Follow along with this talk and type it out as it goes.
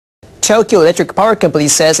Tokyo Electric Power Company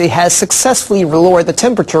says it has successfully lowered the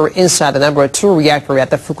temperature inside the number 2 reactor at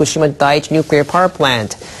the Fukushima Daiichi nuclear power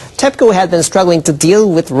plant. TEPCO had been struggling to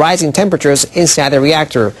deal with rising temperatures inside the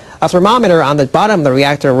reactor. A thermometer on the bottom of the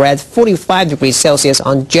reactor read 45 degrees Celsius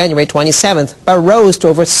on January 27th, but rose to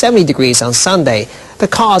over 70 degrees on Sunday. The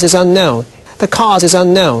cause is unknown. The cause is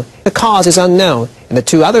unknown. The cause is unknown. And the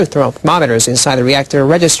 2 other thermometers inside the reactor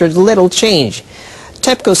registered little change.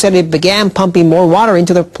 TEPCO said it began pumping more water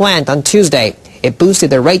into the plant on Tuesday. It boosted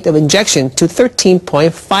the rate of injection to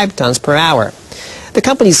 13.5 tons per hour. The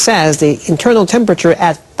company says the internal temperature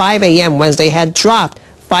at 5 a.m. Wednesday had dropped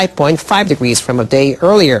 5.5 degrees from a day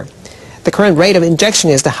earlier. The current rate of injection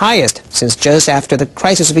is the highest since just after the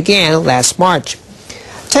crisis began last March.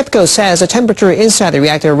 TEPCO says the temperature inside the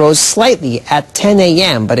reactor rose slightly at 10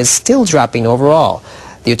 a.m. but is still dropping overall.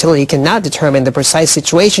 The utility cannot determine the precise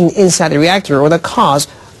situation inside the reactor or the cause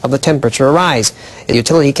of the temperature rise. The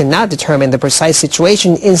utility cannot determine the precise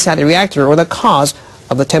situation inside the reactor or the cause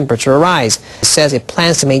of the temperature rise. It says it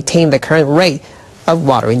plans to maintain the current rate of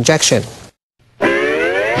water injection.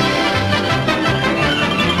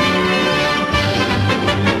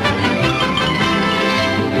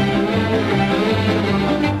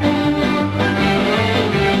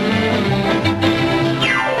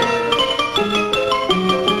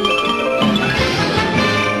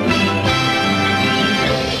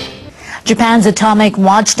 Japan's atomic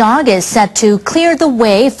watchdog is set to clear the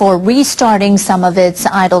way for restarting some of its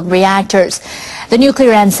idled reactors. The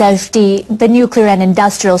Nuclear and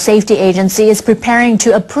Industrial Safety Agency is preparing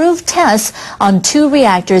to approve tests on 2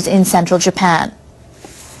 reactors in central Japan.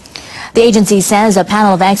 The agency says a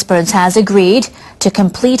panel of experts has agreed to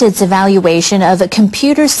complete its evaluation of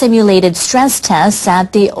computer-simulated stress tests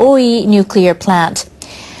at the Oi nuclear plant.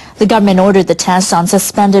 The government ordered the tests on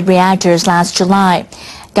suspended reactors last July.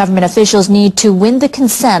 Government officials need to win the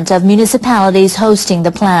consent of municipalities hosting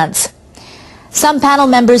the plants. Some panel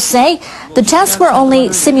members say the tests were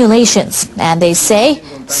only simulations, and they say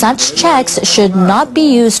such checks should not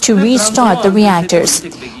be used to restart the reactors.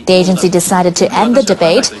 The agency decided to end the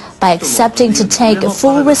debate by accepting to take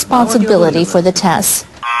full responsibility for the tests.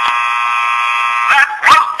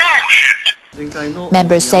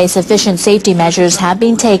 Members say sufficient safety measures have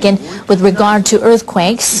been taken with regard to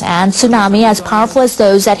earthquakes and tsunami as powerful as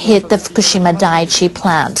those that hit the Fukushima Daiichi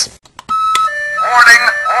plant. Warning,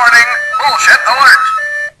 warning, bullshit alert!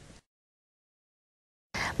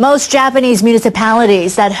 Most Japanese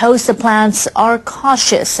municipalities that host the plants are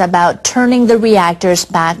cautious about turning the reactors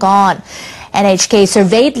back on. NHK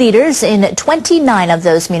surveyed leaders in 29 of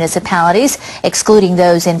those municipalities, excluding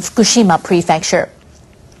those in Fukushima Prefecture.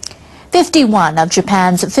 51 of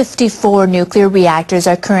Japan's 54 nuclear reactors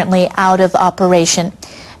are currently out of operation.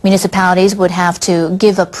 Municipalities would have to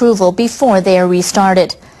give approval before they are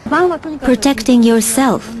restarted. Protecting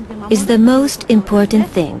yourself is the most important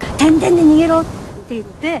thing.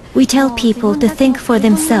 We tell people to think for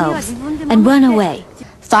themselves and run away.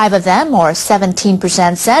 5 of them, or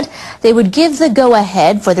 17%, said they would give the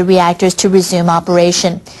go-ahead for the reactors to resume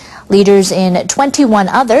operation. Leaders in 21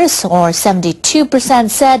 others, or 72%,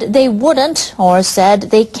 said they wouldn't or said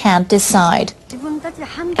they can't decide.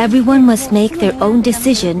 Everyone must make their own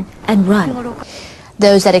decision and run.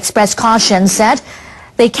 Those that expressed caution said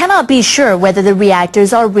they cannot be sure whether the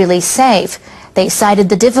reactors are really safe. They cited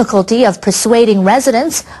the difficulty of persuading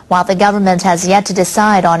residents while the government has yet to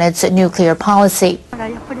decide on its nuclear policy.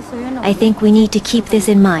 I think we need to keep this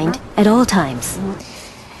in mind at all times.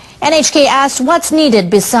 NHK asked what's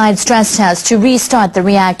needed besides stress tests to restart the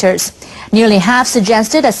reactors. Nearly half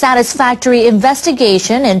suggested a satisfactory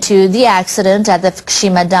investigation into the accident at the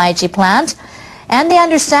Fukushima Daiichi plant and the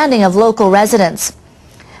understanding of local residents.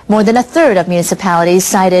 More than a third of municipalities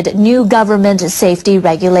cited new government safety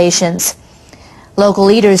regulations. Local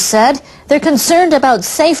leaders said they're concerned about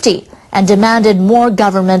safety and demanded more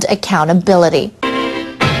government accountability.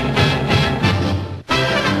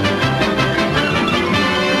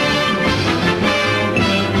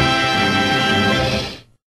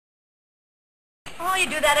 You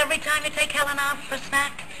do that every time you take Helen out for a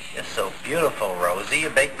snack? You're so beautiful, Rosie. You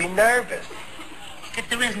make me nervous. If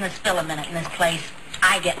there isn't a spill a minute in this place,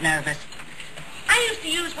 I get nervous. I used to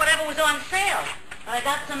use whatever was on sale, but I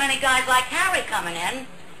got so many guys like Harry coming in,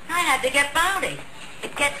 I had to get Bounty.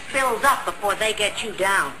 It gets spills up before they get you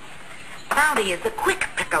down. Bounty is the quick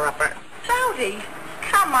picker-upper. Bounty?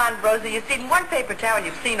 Come on, Rosie. You've seen one paper towel and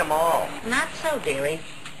you've seen them all. Not so, dearie.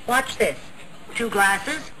 Watch this. 2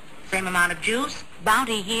 glasses, same amount of juice.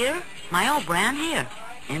 Bounty here, my old brand here.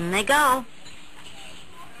 In they go.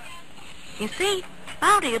 You see,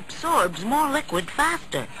 Bounty absorbs more liquid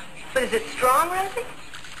faster. But is it strong, Rosie?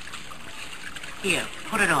 Here,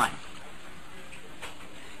 put it on.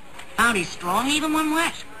 Bounty's strong even when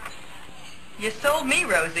wet. You sold me,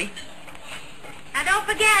 Rosie. Now don't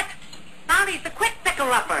forget, Bounty's the quick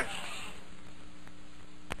picker-upper.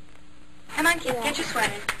 Come on, kid, get your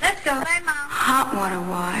sweater. Let's go. Bye, Mom. Hot water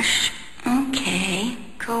wash. Okay.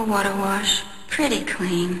 Cold water wash. Pretty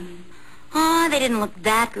clean. Oh, they didn't look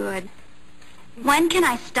that good. When can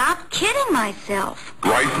I stop kidding myself?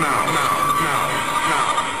 Right now.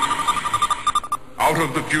 Out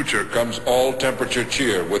of the future comes all-temperature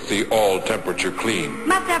cheer with the all-temperature clean.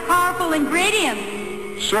 But they're powerful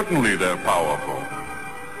ingredients. Certainly they're powerful.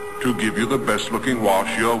 To give you the best-looking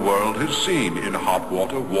wash your world has seen in hot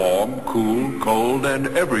water, warm, cool, cold,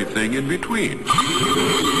 and everything in between.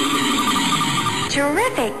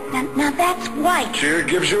 Terrific. Now that's white. Cheer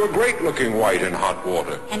gives you a great-looking white in hot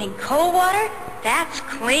water. And in cold water, that's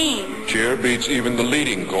clean. Cheer beats even the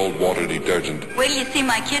leading cold water detergent. Wait till you see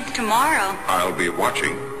my kids tomorrow. I'll be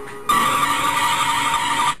watching.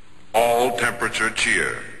 All-temperature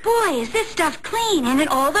cheer. Boy, is this stuff clean and at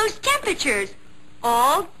all those temperatures.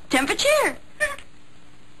 All temperature.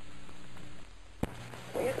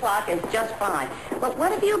 3 o'clock is just fine. But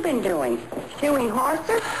what have you been doing? Chewing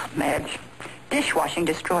horses? Madge, dishwashing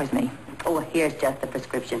destroys me. Oh, here's just the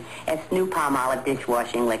prescription. It's new palm olive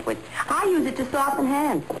dishwashing liquid. I use it to soften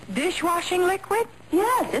hands. Dishwashing liquid?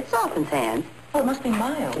 Yes, it softens hands. Oh, it must be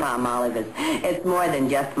mild. Palm olive it's more than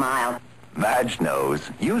just mild. Madge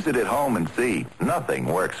knows. Use it at home and see. Nothing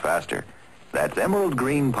works faster. That's emerald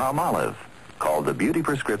green palm olive, called the beauty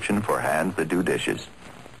prescription for hands that do dishes.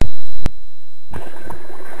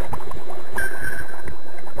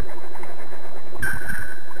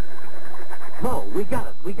 Whoa, we got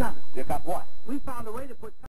it. You got what? We found a way to put...